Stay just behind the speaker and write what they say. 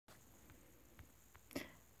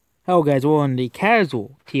Hello guys, we're on the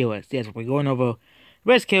casual tier list. Yes, we're going over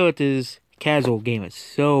best characters, casual gamers.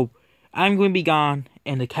 So, I'm going to be gone,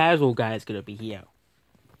 and the casual guy is going to be here.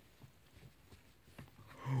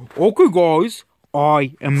 Okay guys,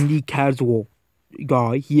 I am the casual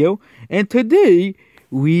guy here, and today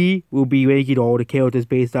we will be ranking all the characters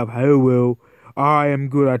based off how well I am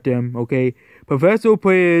good at them, okay? Professional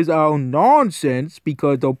players are nonsense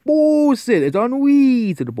because the bullshit is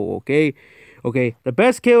unreasonable, okay? Okay, the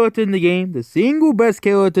best character in the game, the single best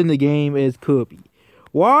character in the game is Kirby.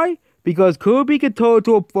 Why? Because Kirby can turn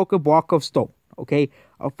into a fucking block of stone, okay?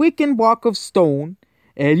 A freaking block of stone,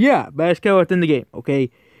 and yeah, best character in the game,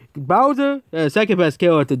 okay? Bowser, second best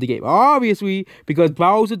character in the game, obviously, because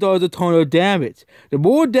Bowser does a ton of damage. The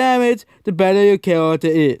more damage, the better your character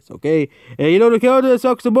is, okay? And you know the character that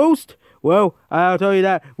sucks the most? Well, I'll tell you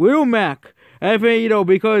that, Will Mac. I think,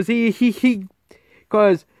 because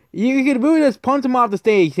because you can really just punch him off the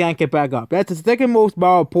stage, he can't get back up. That's the second most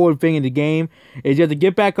important thing in the game, is just to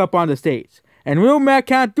get back up on the stage. And Will Mac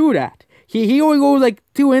can't do that. He only goes like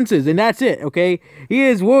 2 inches, and that's it, okay? He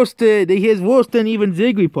is worse than even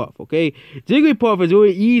Jigglypuff, okay? Jigglypuff is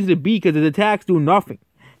really easy to beat because his attacks do nothing.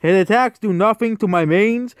 His attacks do nothing to my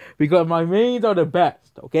mains because my mains are the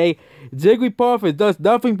best, okay? Jigglypuff does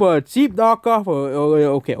nothing but a cheap knockoff.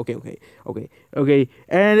 Okay.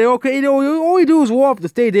 And you all you do is walk off the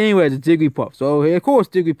stage anyway as a Jigglypuff. So of course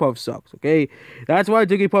Jigglypuff sucks, okay? That's why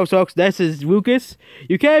Jigglypuff sucks. That's his Lucas.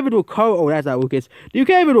 You can't even recover. Oh, that's not Lucas. You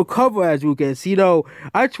can't even recover as Lucas.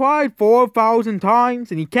 I tried 4,000 times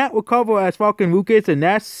and you can't recover as fucking Lucas and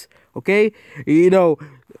Ness, okay?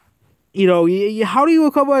 How do you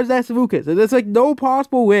recover as Ness and Lucas? There's like no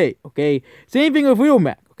possible way, okay? Same thing with Real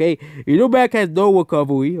Mac, okay? Real Mac has no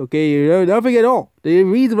recovery, okay? Nothing at all. The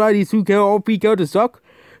reason why these all three characters suck.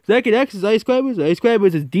 Second X is Ice Climbers. Ice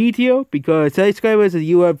Climbers is D tier because Ice Climbers is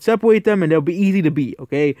you separate them and they'll be easy to beat,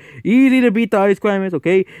 okay? Easy to beat the Ice Climbers,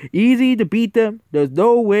 okay? Easy to beat them. There's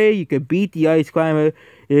no way you can beat the Ice Climber.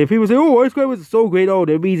 If people say, oh, Ice Climbers are so great, oh,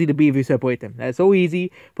 they're easy to beat if you separate them. That's so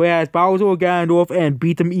easy. Whereas Bowser or Ganondorf and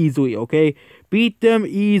beat them easily, okay? Beat them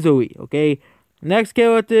easily, okay? Next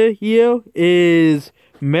character here is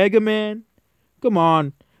Mega Man. Come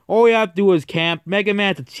on. All you have to do is camp. Mega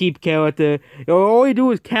Man's a cheap character. All you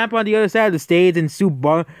do is camp on the other side of the stage and shoot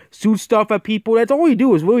stuff at people. That's all you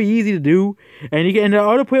do. It's really easy to do. And the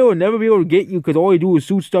other player will never be able to get you because all you do is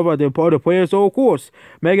shoot stuff at the other player. So, of course,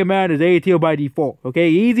 Mega Man is A tier by default. Okay,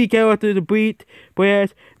 easy character to beat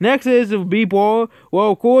players. Next is B-Ball.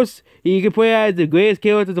 Well, of course, you can play as the greatest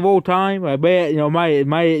characters of all time. One of the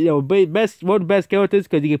best characters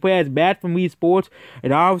because you can play as Matt from Wii Sports.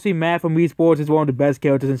 And obviously, Matt from Wii Sports is one of the best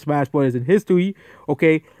characters in Smash Bros. In history,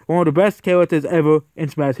 okay? One of the best characters ever in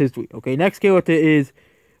Smash history, okay? Next character is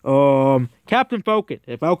Captain Falcon.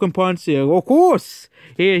 Falcon Punch, of course,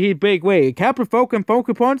 he's big way. Captain Falcon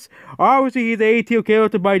Punch, obviously he's an A-tier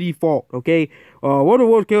character by default, okay? One of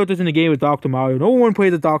the worst characters in the game is Dr. Mario. No one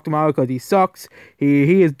plays as Dr. Mario because he sucks.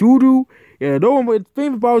 He is doo-doo. Yeah, no one, the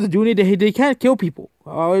thing about Bowser Jr., they can't kill people.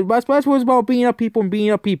 Smash Bros. Is about beating up people,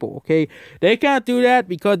 okay? They can't do that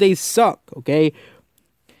because they suck, okay?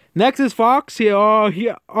 Next is Fox.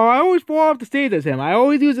 I always fall off the stage as him. I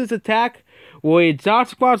always use this attack where it's not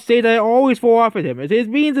squad stage. I always fall off at him. It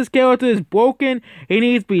means this character is broken. He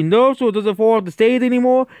needs to be nerfed so it doesn't fall off the stage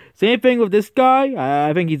anymore. Same thing with this guy.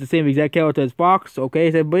 I think he's the same exact character as Fox.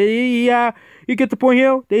 Okay, so, but yeah, you get the point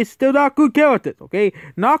here. They're still not good characters. Okay,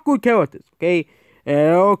 not good characters. Okay,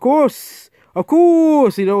 of course, they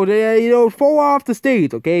fall off the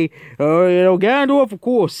stage. Okay, Ganondorf, of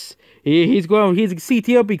course. He's a C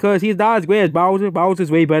tier because he's not as great as Bowser. Bowser's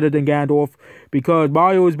way better than Ganondorf because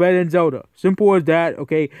Mario is better than Zelda. Simple as that,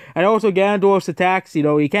 okay? And also Ganondorf's attacks, you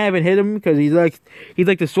can't even hit him because he's like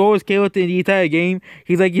the slowest character in the entire game.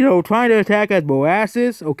 He's like, trying to attack as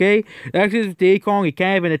molasses, okay? That's just Diddy Kong. He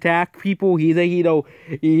can't even attack people. He's like, he does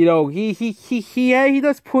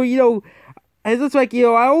put, it's just like,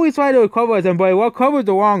 I always try to recover as him, but what covers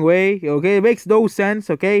the wrong way, okay? It makes no sense,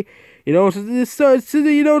 okay? It's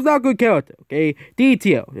not good character, okay? D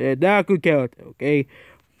tier, not good character, okay?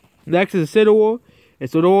 Next is Sidor. And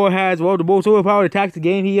Sidor has one of the most overpowered attacks in the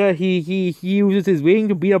game here. He uses his wing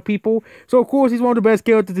to beat up people. So, of course, he's one of the best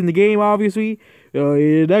characters in the game, obviously.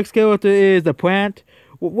 The next character is the Plant.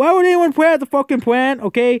 Why would anyone play at the fucking Plant,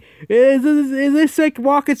 okay? Is this like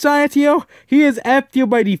rocket science here? He is F tier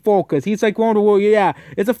by default, because he's like one of the world, yeah.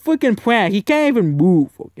 It's a freaking Plant. He can't even move,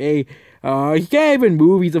 okay? He can't even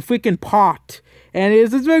move. He's a freaking pot. And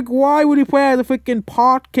it's just like, why would he play as a freaking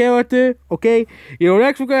pot character? Okay,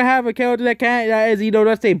 next we're gonna have a character that is,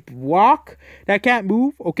 let's say block, that can't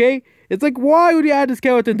move. Okay, it's like, why would you add this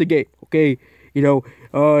character in the game? Okay,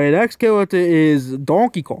 the next character is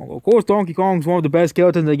Donkey Kong. Of course, Donkey Kong is one of the best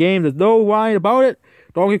characters in the game. There's no line about it.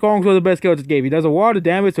 Donkey Kong's one of the best characters in the game. He does a lot of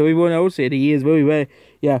damage, so everyone knows it. He is very, very,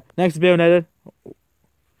 yeah. Next is Bayonetta.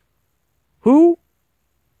 Who?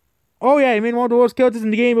 Oh yeah, you mean one of the worst characters in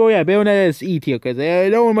the game? Oh yeah, Bayonetta is E tier, because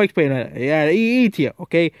no one likes Bayonetta. Yeah, E tier,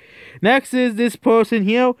 okay? Next is this person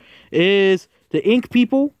here, is the Ink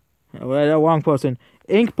people. The wrong person.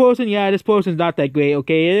 Ink person, yeah, this person's not that great,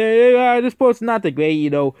 okay? This person's not that great, he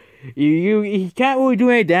can't really do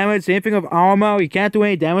any damage. Same thing with armor, he can't do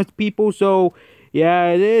any damage to people, so,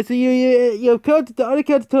 yeah, the other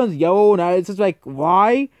character turns yellow, and it's just like,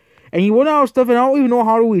 why? And he went out of stuff, and I don't even know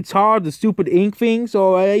how to retard the stupid ink thing.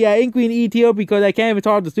 So, yeah, ink being E tier, because I can't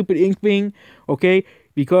retard the stupid ink thing, okay?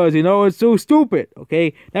 Because, it's so stupid,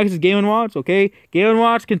 okay? Next is Game & Watch, okay? Game &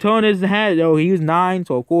 Watch can turn his head, he was 9,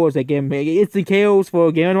 so of course I give him instant KOs for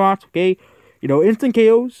Game & Watch, okay? Instant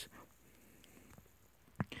KOs.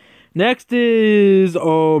 Next is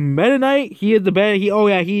Meta Knight. He is the best. He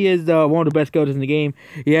is one of the best characters in the game.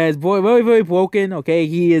 Yeah, he's very, very broken, okay?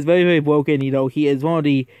 He is very, very broken, he is one of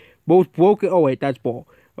the most broken. Oh wait, that's Ball.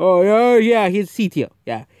 Oh yeah, he's C tier.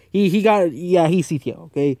 Yeah, he's C tier.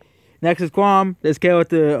 Okay. Next is Quam. This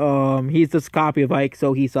character, he's just a copy of Ike,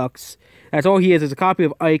 so he sucks. That's all he is a copy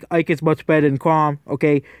of Ike. Ike is much better than Quam.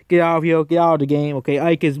 Okay, get out of here, get out of the game. Okay,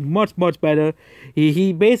 Ike is much, much better.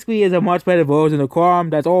 He basically is a much better version of Quam.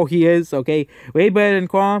 That's all he is. Okay, way better than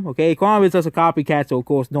Quam. Okay, Quam is just a copycat, so of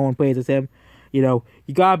course no one plays as him. You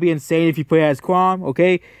gotta be insane if you play as Quam.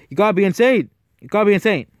 Okay, you gotta be insane.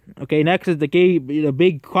 Okay, next is the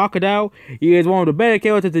big crocodile. He is one of the better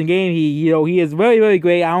characters in the game. He is very, very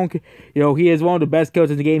great. He is one of the best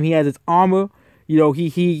characters in the game. He has his armor.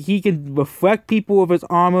 He can reflect people with his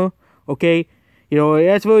armor. Okay,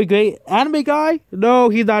 that's really great. Anime guy? No,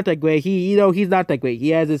 he's not that great. He's not that great. He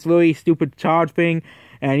has this really stupid charge thing,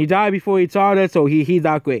 and he died before he charged it, so he's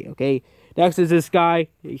not great. Okay. Next is this guy.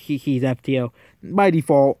 He's FTL. By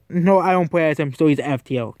default. No, I don't play as him, so he's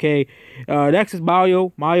FTL, okay? Next is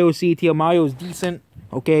Mario. Mario C tier. Mario is decent,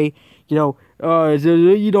 okay? Luigi.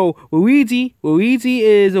 Luigi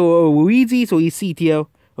is Luigi, so he's C tier.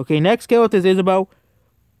 Okay, next character is Isabelle.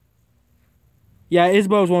 Yeah,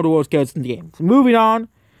 Isabelle is one of the worst characters in the game. So moving on.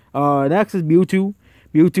 Next is Mewtwo.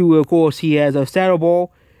 Mewtwo, of course, he has a saddle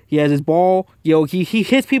ball. He has his ball. He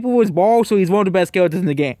hits people with his ball, so he's one of the best characters in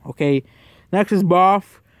the game, okay? Next is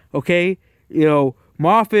Moth, okay?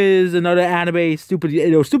 Moth is another anime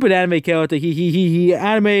stupid anime character. He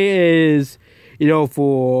anime is,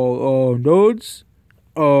 for nerds.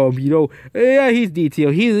 Yeah, he's D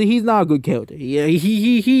tier. He's not a good character.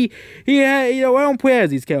 I don't play as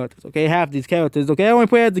these characters, okay? Half these characters, okay? I only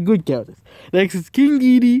play as the good characters. Next is King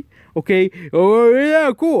Dedede. Okay, yeah,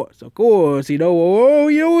 of course, it's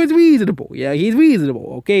reasonable. Yeah, he's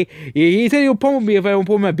reasonable, okay? He said he'll pummel me if I don't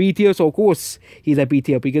put him at B tier, so of course he's at B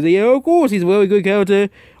tier, because, of course he's a very good character,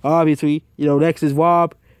 obviously. Next is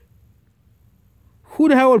Rob. Who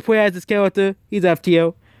the hell would play as this character? He's F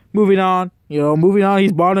tier. Moving on,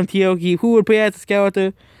 he's bottom tier. Who would play as this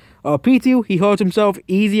character? P2, he hurts himself,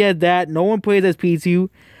 easy as that. No one plays as P2.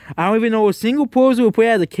 I don't even know a single person who would play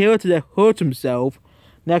as a character that hurts himself.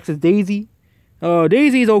 Next is Daisy.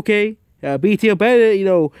 Daisy's okay. B tier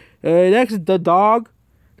better, next is the dog.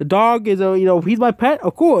 The dog is, he's my pet,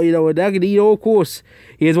 of course, of course.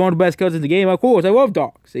 He is one of the best characters in the game, of course. I love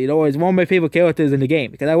dogs, he's one of my favorite characters in the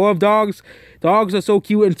game, because I love dogs. Dogs are so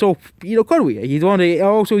cute and so, cuddly. He's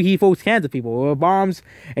also, he throws cans at people, bombs,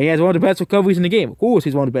 and he has one of the best recoveries in the game. Of course,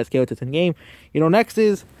 he's one of the best characters in the game. Next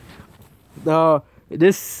is,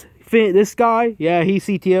 this guy, yeah, he's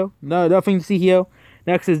C tier. No, nothing to see here.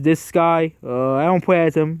 Next is this guy. I don't play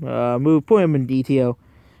as him. Put him in D tier.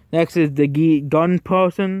 Next is the gun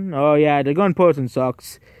person. Oh yeah, the gun person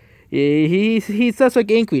sucks. He's just like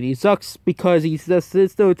Inkweed. He sucks because he's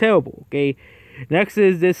still terrible. Okay. Next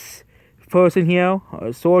is this person here,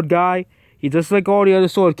 sword guy. He's just like all the other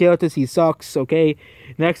sword characters. He sucks. Okay.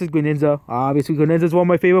 Next is Greninja. Obviously, Greninja is one of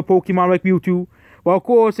my favorite Pokemon, like Mewtwo. Well, of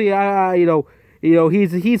course, he's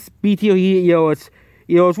B tier.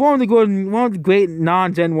 It's one of the great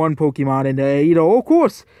non-Gen 1 Pokemon, and of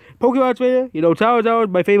course, Pokemon Trainer, Charizard is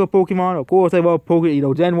my favorite Pokemon. Of course, I love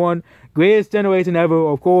Gen 1, greatest generation ever.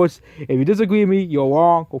 Of course, if you disagree with me, you're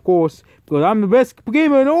wrong. Of course, because I'm the best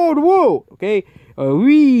gamer in all the world. Okay,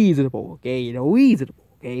 reasonable. Okay, reasonable.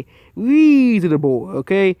 Okay, reasonable.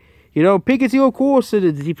 Okay, You know, Pikachu, of course,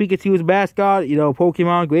 Pikachu's mascot, you know,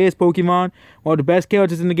 Pokemon, greatest Pokemon, one of the best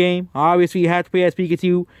characters in the game. Obviously, you have to play as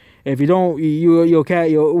Pikachu. If you don't,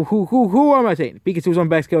 you'll who am I saying? Pikachu's one of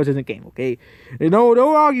the best characters in the game, okay? No,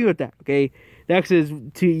 don't argue with that, okay? Next is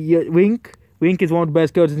Wink. Wink is one of the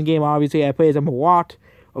best characters in the game, obviously. I play as him a lot,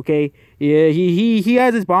 okay? Yeah, he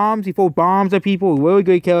has his bombs. He throws bombs at people. Really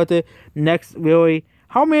great character. Next, really.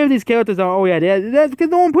 How many of these characters are? Oh yeah, that's because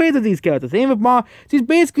no one plays with these characters. Same with Marv. She's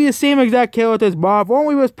basically the same exact character as Marv. Why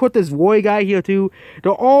don't we just put this Roy guy here too?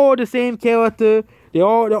 They're all the same character. They're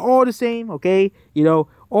all the same. Okay, you know,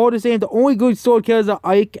 all the same. The only good sword characters are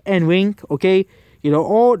Ike and Wink. Okay, you know,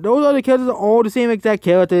 all those other characters are all the same exact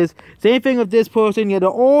characters. Same thing with this person. Yeah, they're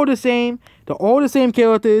all the same. They're all the same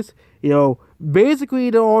characters. You know, basically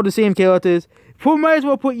they're all the same characters. Might as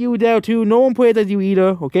well put you there too. No one plays as you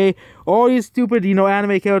either, okay? All these stupid, you know,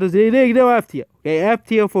 anime characters, they're F tier, okay? F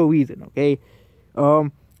tier for a reason, okay?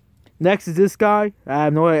 Next is this guy. I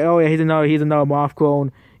have no idea. Oh yeah, he's another Moth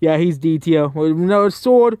clone. Yeah, he's D tier. No,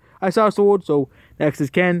 Sword. I saw Sword. So next is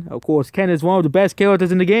Ken. Of course, Ken is one of the best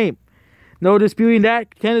characters in the game. No disputing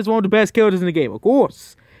that. Ken is one of the best characters in the game. Of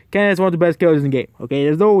course, Ken is one of the best characters in the game. Okay,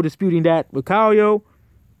 there's no disputing that. Lucario.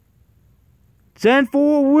 Gen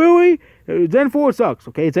 4, really? Gen 4 sucks,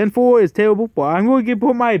 okay? Gen 4 is terrible, but I'm going to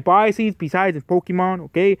put my biases besides in Pokemon,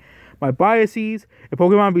 okay? My biases in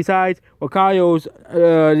Pokemon besides Lucario's,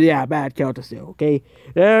 yeah, bad character still, okay?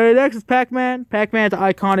 Next is Pac-Man. Pac-Man's an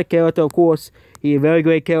iconic character, of course. He's a very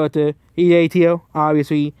great character. He's A tier,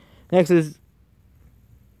 obviously. Next is,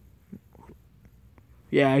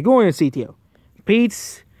 yeah, going in C tier.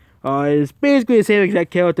 Pete's is basically the same exact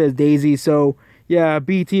character as Daisy, so, yeah,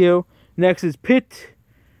 B tier. Next is Pit.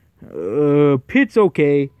 Pit's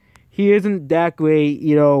okay. He isn't that great,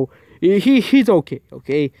 you know. He's okay,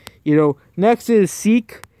 okay. You know. Next is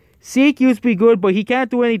Seek. Seek used to be good, but he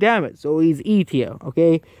can't do any damage, so he's E tier,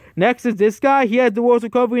 okay. Next is this guy. He has the worst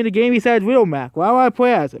recovery in the game besides Mac. Why would I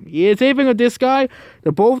play as him? Yeah, same thing with this guy.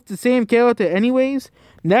 They're both the same character anyways.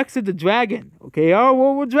 Next is the Dragon, okay. Oh,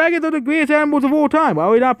 well, dragons are the greatest animals of all time. Why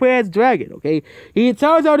would we not play as Dragon, okay?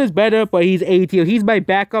 Charizard is better, but he's A tier. He's my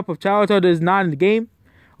backup if Charizard is not in the game,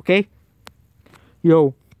 okay?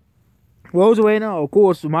 Yo, Rosalina, of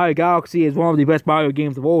course, Mario Galaxy is one of the best Mario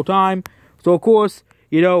games of all time. So, of course,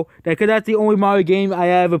 you know, because that's the only Mario game I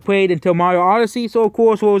ever played until Mario Odyssey. So, of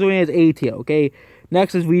course, Rosalina is A tier, okay?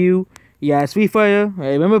 Next is Ryu. Yeah, Street Fighter. I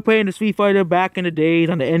remember playing the Street Fighter back in the days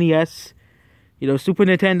on the NES. You know, Super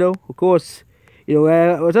Nintendo, of course. You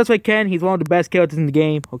know, just like Ken, he's one of the best characters in the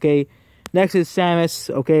game, okay? Next is Samus,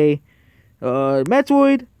 okay?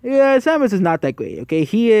 Metroid, yeah, Samus is not that great, okay?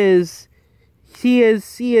 He is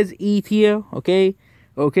E tier, okay?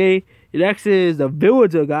 Okay? Next is the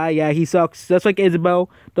Villager guy, yeah, he sucks. Just like Isabel.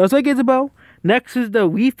 Next is the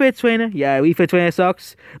Wii Fit Trainer, yeah, Wii Fit Trainer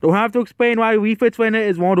sucks. Don't have to explain why Wii Fit Trainer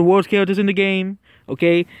is one of the worst characters in the game,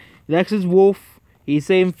 okay? Next is Wolf. He's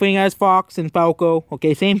same thing as Fox and Falco,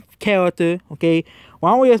 okay, same character, okay.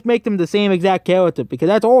 Why don't we just make them the same exact character? Because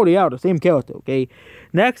that's all they are, the same character, okay.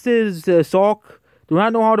 Next is Salk. Do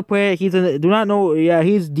not know how to play it. He's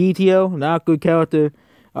D tier, not good character.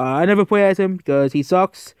 I never play as him because he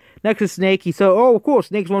sucks. Next is Snake. Of course,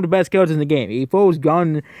 Snake's one of the best characters in the game. He throws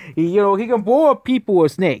gun. He can blow up people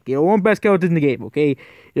with Snake. You know, one of the best characters in the game, okay.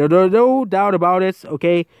 You know, there's no doubt about it,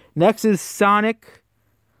 okay. Next is Sonic.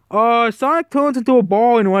 Sonic turns into a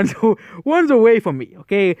ball and runs away from me,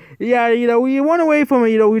 okay? Yeah, you know, we run away from it,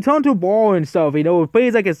 you know, we turn to a ball and stuff, you know, it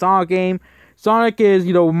plays like a Sonic game. Sonic is,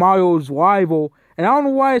 you know, Mario's rival, and I don't know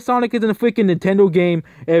why Sonic is in a freaking Nintendo game,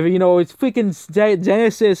 if, you know, it's freaking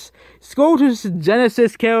Genesis. Go to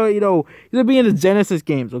Genesis, you know, he's be in the Genesis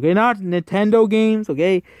games, okay? Not Nintendo games,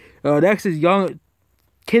 okay? Next is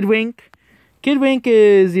Kid Wink. Kid Wink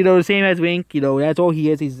is, you know, the same as Wink, you know, that's all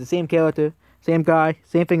he is, he's the same character. Same guy,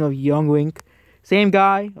 same thing of Young Wink, same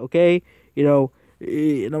guy, okay. No,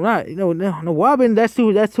 Robin. That's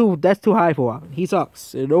too high for Robin. He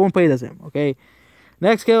sucks. No one plays as him, okay.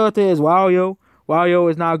 Next character is Wario.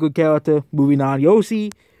 Wario is not a good character. Moving on,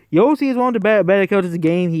 Yoshi. Yoshi is one of the better characters in the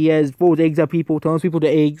game. He has throws eggs at people, turns people to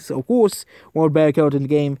eggs. Of course, one of the better characters in the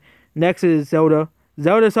game. Next is Zelda.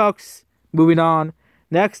 Zelda sucks. Moving on.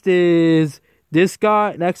 Next is this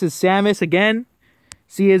guy. Next is Samus again.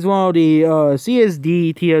 C is one of the C is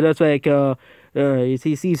D tier. That's like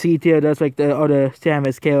C tier. That's like the other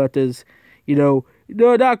Samus characters. You know,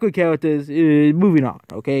 they're not good characters. Moving on.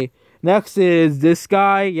 Okay. Next is this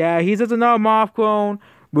guy. Yeah, he's just another Moth clone.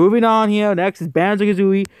 Moving on here. Next is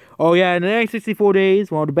Banjo-Kazooie. Oh yeah, in the next 64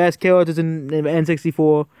 days, one of the best characters in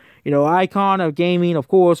N64. You know, icon of gaming. Of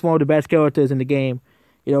course, one of the best characters in the game.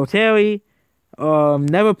 You know, Terry.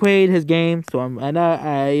 Never played his game, so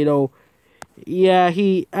yeah,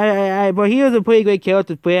 but he was a pretty great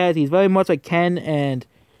character to play as. He's very much like Ken and,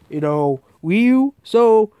 Ryu.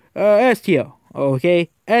 So, S tier, okay,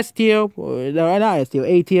 S tier, no, not S tier,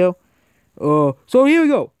 A tier. So here we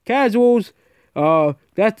go, casuals.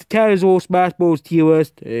 That's the casual Smash Bros tier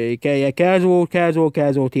list. Okay, yeah, casual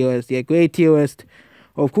tier list. Yeah, great tier list.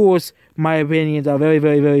 Of course, my opinions are very,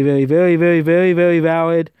 very, very, very, very, very, very, very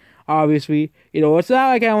valid. Obviously, it's not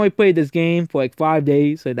like I only played this game for like 5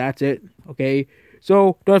 days, and that's it. Okay,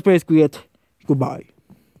 so that's basically it. Goodbye.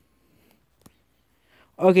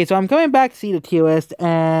 Okay, so I'm coming back to see the tier list,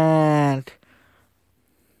 and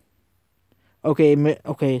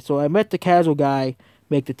okay, so I met the casual guy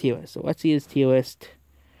make the tier list. So let's see his tier list.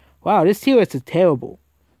 Wow, this tier list is terrible.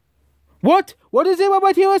 What? What is it about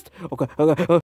my tier list? Okay.